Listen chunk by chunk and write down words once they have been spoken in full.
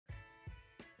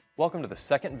Welcome to the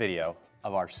second video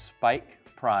of our Spike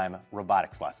Prime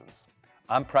robotics lessons.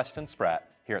 I'm Preston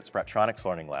Spratt here at Sprattronics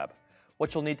Learning Lab.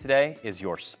 What you'll need today is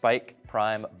your Spike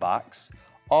Prime box,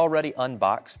 already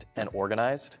unboxed and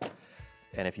organized.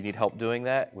 And if you need help doing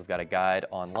that, we've got a guide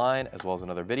online as well as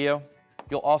another video.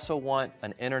 You'll also want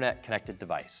an internet connected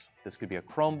device. This could be a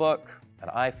Chromebook, an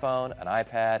iPhone, an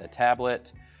iPad, a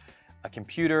tablet, a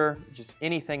computer, just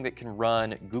anything that can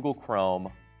run Google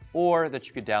Chrome or that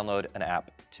you could download an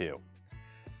app to.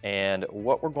 And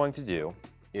what we're going to do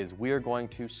is we are going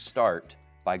to start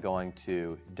by going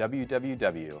to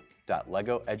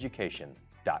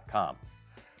www.legoeducation.com.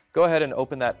 Go ahead and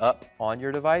open that up on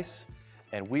your device,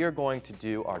 and we are going to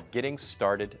do our getting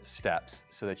started steps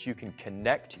so that you can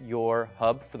connect your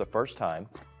hub for the first time.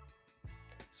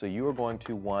 So you are going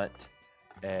to want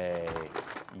a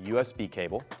USB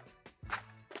cable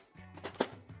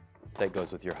that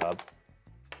goes with your hub,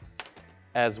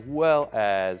 as well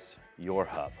as your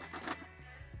hub.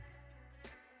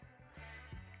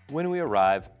 When we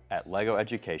arrive at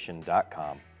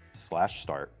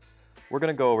legoeducation.com/start, we're going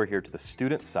to go over here to the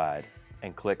student side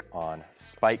and click on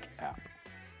Spike app.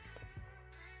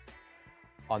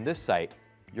 On this site,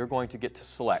 you're going to get to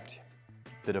select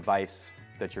the device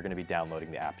that you're going to be downloading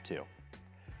the app to.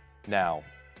 Now,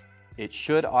 it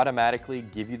should automatically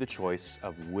give you the choice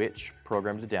of which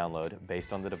program to download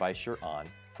based on the device you're on.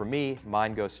 For me,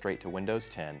 mine goes straight to Windows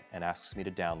 10 and asks me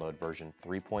to download version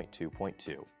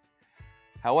 3.2.2.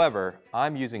 However,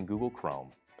 I'm using Google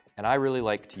Chrome, and I really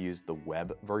like to use the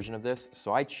web version of this,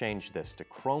 so I changed this to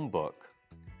Chromebook,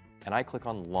 and I click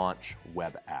on Launch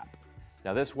Web App.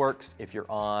 Now this works if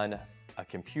you're on a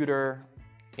computer,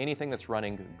 anything that's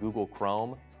running Google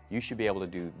Chrome, you should be able to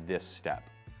do this step.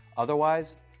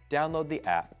 Otherwise, download the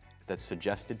app that's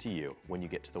suggested to you when you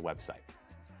get to the website.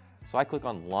 So I click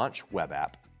on Launch Web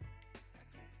App,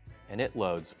 and it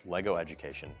loads Lego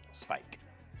Education Spike.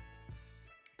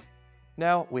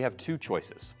 Now we have two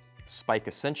choices, Spike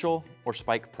Essential or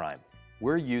Spike Prime.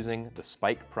 We're using the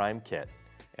Spike Prime kit,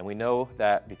 and we know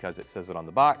that because it says it on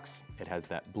the box, it has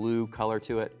that blue color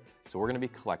to it, so we're going to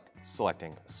be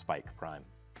selecting Spike Prime.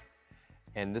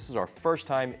 And this is our first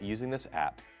time using this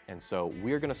app, and so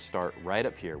we're going to start right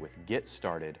up here with Get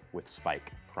Started with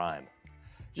Spike Prime.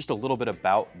 Just a little bit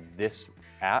about this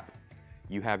app.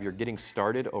 You have your Getting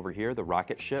Started over here, the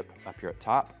rocket ship up here at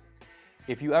top.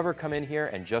 If you ever come in here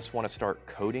and just want to start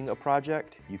coding a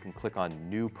project, you can click on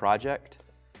New Project.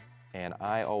 And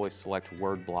I always select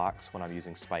word blocks when I'm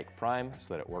using Spike Prime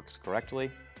so that it works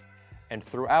correctly. And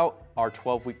throughout our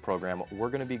 12-week program, we're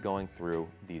going to be going through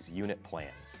these unit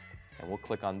plans. And we'll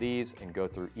click on these and go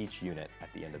through each unit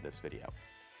at the end of this video.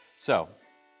 So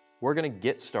we're going to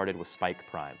get started with Spike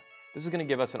Prime. This is going to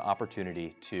give us an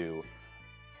opportunity to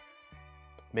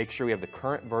make sure we have the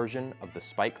current version of the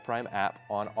Spike Prime app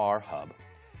on our hub.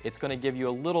 It's going to give you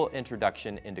a little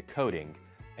introduction into coding,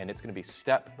 and it's going to be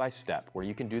step by step where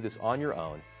you can do this on your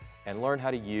own and learn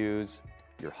how to use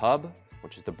your hub,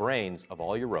 which is the brains of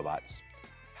all your robots,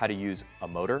 how to use a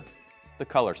motor, the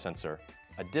color sensor,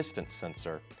 a distance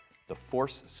sensor, the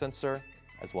force sensor,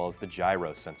 as well as the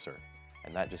gyro sensor.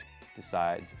 And that just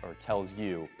decides or tells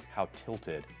you how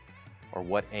tilted or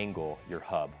what angle your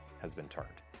hub has been turned.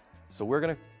 So we're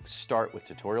going to start with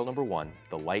tutorial number 1,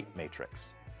 the light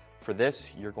matrix. For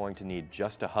this, you're going to need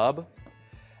just a hub.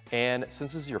 And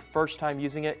since this is your first time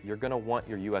using it, you're going to want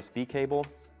your USB cable,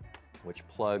 which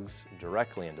plugs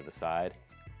directly into the side.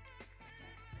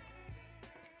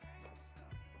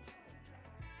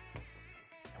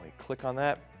 And we click on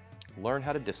that, learn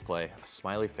how to display a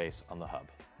smiley face on the hub.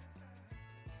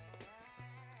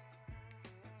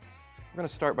 We're going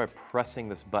to start by pressing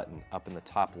this button up in the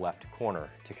top left corner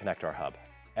to connect our hub.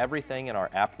 Everything in our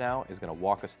app now is going to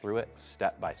walk us through it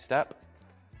step by step.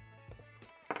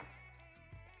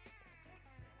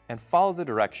 And follow the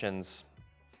directions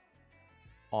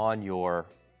on your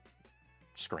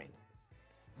screen.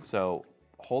 So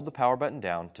hold the power button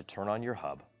down to turn on your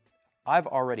hub. I've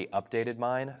already updated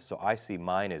mine, so I see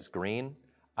mine is green.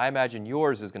 I imagine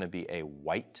yours is going to be a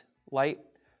white light.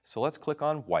 So let's click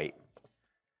on white.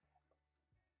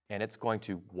 And it's going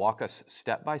to walk us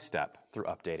step by step through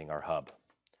updating our hub.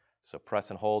 So press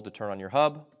and hold to turn on your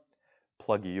hub,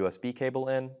 plug your USB cable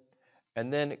in,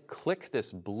 and then click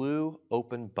this blue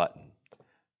open button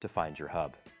to find your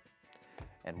hub.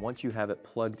 And once you have it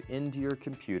plugged into your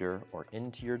computer or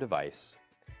into your device,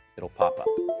 it'll pop up.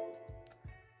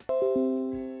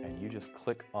 And you just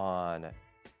click on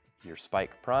your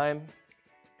Spike Prime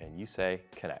and you say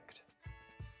connect.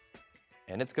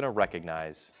 And it's going to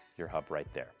recognize your hub right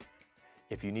there.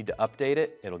 If you need to update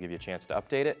it, it'll give you a chance to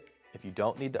update it. If you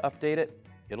don't need to update it,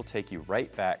 it'll take you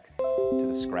right back to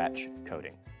the scratch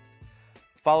coding.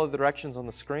 Follow the directions on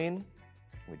the screen.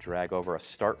 We drag over a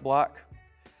start block.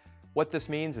 What this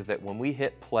means is that when we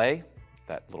hit play,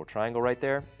 that little triangle right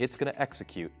there, it's going to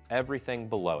execute everything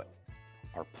below it.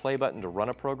 Our play button to run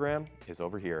a program is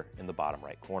over here in the bottom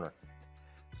right corner.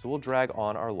 So we'll drag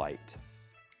on our light,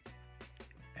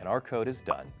 and our code is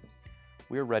done.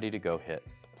 We're ready to go hit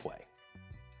play.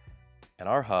 And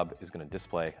our hub is going to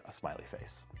display a smiley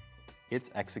face.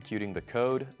 It's executing the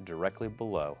code directly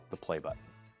below the play button.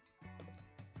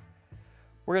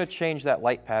 We're going to change that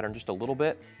light pattern just a little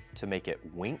bit to make it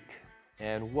wink.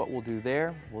 And what we'll do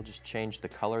there, we'll just change the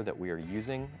color that we are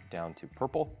using down to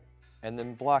purple, and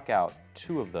then block out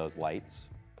 2 of those lights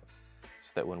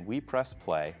so that when we press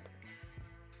play,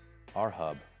 our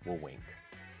hub will wink.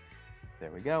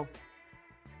 There we go.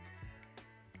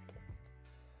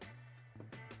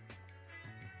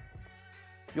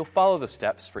 You'll follow the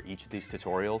steps for each of these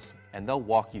tutorials, and they'll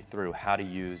walk you through how to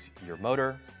use your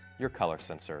motor, your color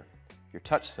sensor, your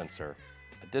touch sensor,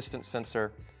 a distance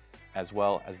sensor, as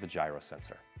well as the gyro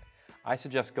sensor. I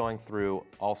suggest going through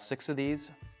all 6 of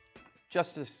these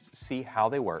just to see how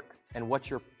they work and what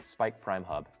your Spike Prime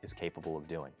hub is capable of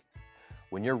doing.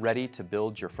 When you're ready to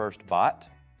build your first bot,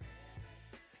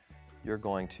 you're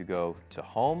going to go to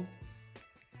Home,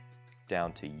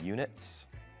 down to Units,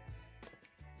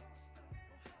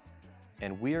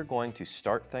 and we are going to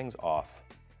start things off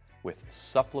with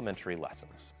supplementary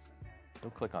lessons.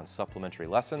 We'll click on supplementary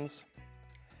lessons,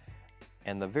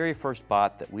 and the very first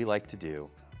bot that we like to do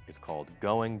is called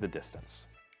Going the Distance.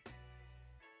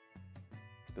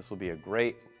 This will be a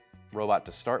great robot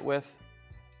to start with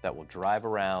that will drive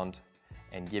around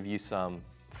and give you some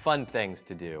fun things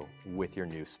to do with your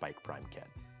new Spike Prime kit.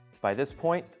 By this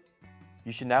point,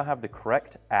 you should now have the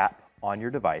correct app on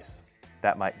your device.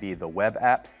 That might be the web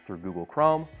app through Google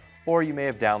Chrome, or you may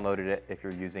have downloaded it if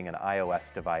you're using an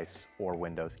iOS device or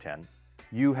Windows 10.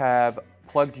 You have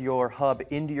plugged your hub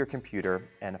into your computer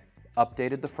and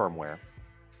updated the firmware,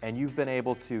 and you've been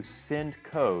able to send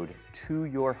code to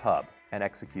your hub and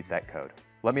execute that code.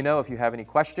 Let me know if you have any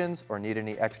questions or need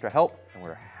any extra help, and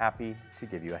we're happy to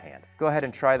give you a hand. Go ahead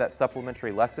and try that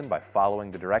supplementary lesson by following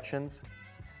the directions,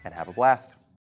 and have a blast.